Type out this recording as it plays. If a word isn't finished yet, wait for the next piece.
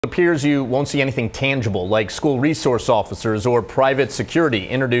It appears you won't see anything tangible like school resource officers or private security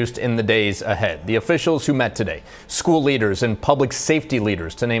introduced in the days ahead. The officials who met today, school leaders and public safety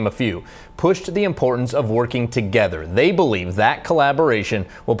leaders, to name a few, pushed the importance of working together. They believe that collaboration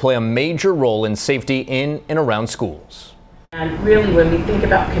will play a major role in safety in and around schools. And really, when we think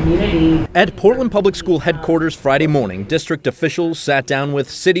about community. At Portland Public School headquarters Friday morning, district officials sat down with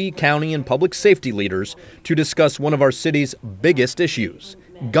city, county, and public safety leaders to discuss one of our city's biggest issues: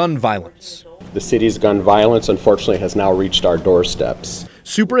 gun violence. The city's gun violence, unfortunately, has now reached our doorsteps.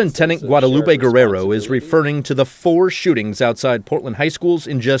 Superintendent Guadalupe Guerrero is referring to the 4 shootings outside Portland high schools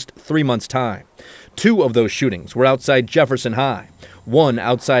in just 3 months' time. 2 of those shootings were outside Jefferson High, 1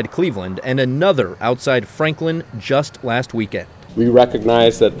 outside Cleveland, and another outside Franklin just last weekend. We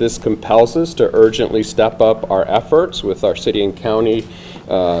recognize that this compels us to urgently step up our efforts with our city and county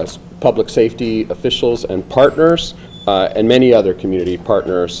public safety officials and partners, and many other community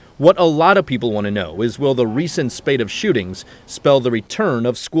partners. What a lot of people want to know is, will the recent spate of shootings spell the return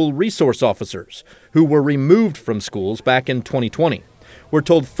of school resource officers who were removed from schools back in 2020? We're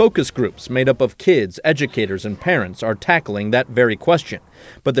told focus groups made up of kids, educators, and parents are tackling that very question.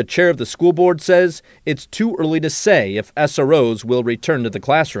 But the chair of the school board says it's too early to say if SROs will return to the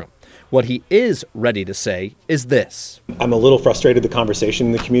classroom. What he is ready to say is this. I'm a little frustrated the conversation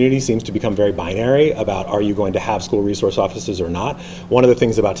in the community seems to become very binary about, are you going to have school resource officers or not? One of the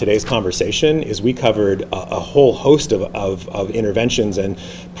things about today's conversation is we covered a whole host of interventions and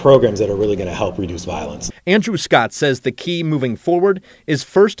programs that are really going to help reduce violence. Andrew Scott says the key moving forward is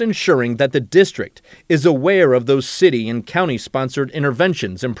first ensuring that the district is aware of those city and county-sponsored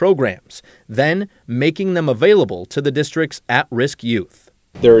interventions and programs, then making them available to the district's at-risk youth.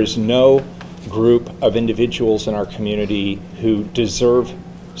 There is no group of individuals in our community who deserve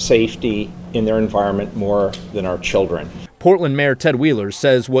safety in their environment more than our children. Portland Mayor Ted Wheeler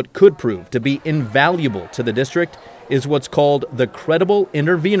says what could prove to be invaluable to the district is what's called the Credible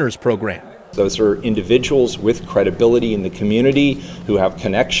Interveners Program. Those are individuals with credibility in the community who have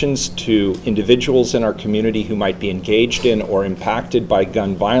connections to individuals in our community who might be engaged in or impacted by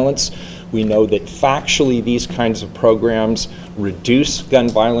gun violence. We know that factually these kinds of programs reduce gun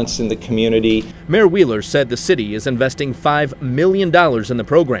violence in the community. Mayor Wheeler said the city is investing $5 million in the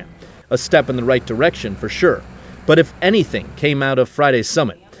program, a step in the right direction for sure. But if anything came out of Friday's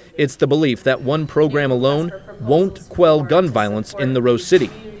summit, it's the belief that one program alone won't quell gun violence in the Rose City.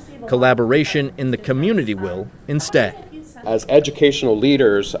 Collaboration in the community will instead. As educational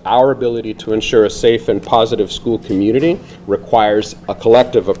leaders, our ability to ensure a safe and positive school community requires a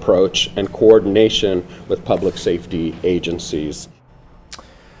collective approach and coordination with public safety agencies.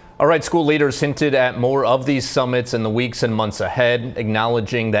 All right, school leaders hinted at more of these summits in the weeks and months ahead,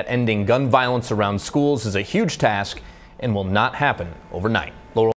 acknowledging that ending gun violence around schools is a huge task and will not happen overnight.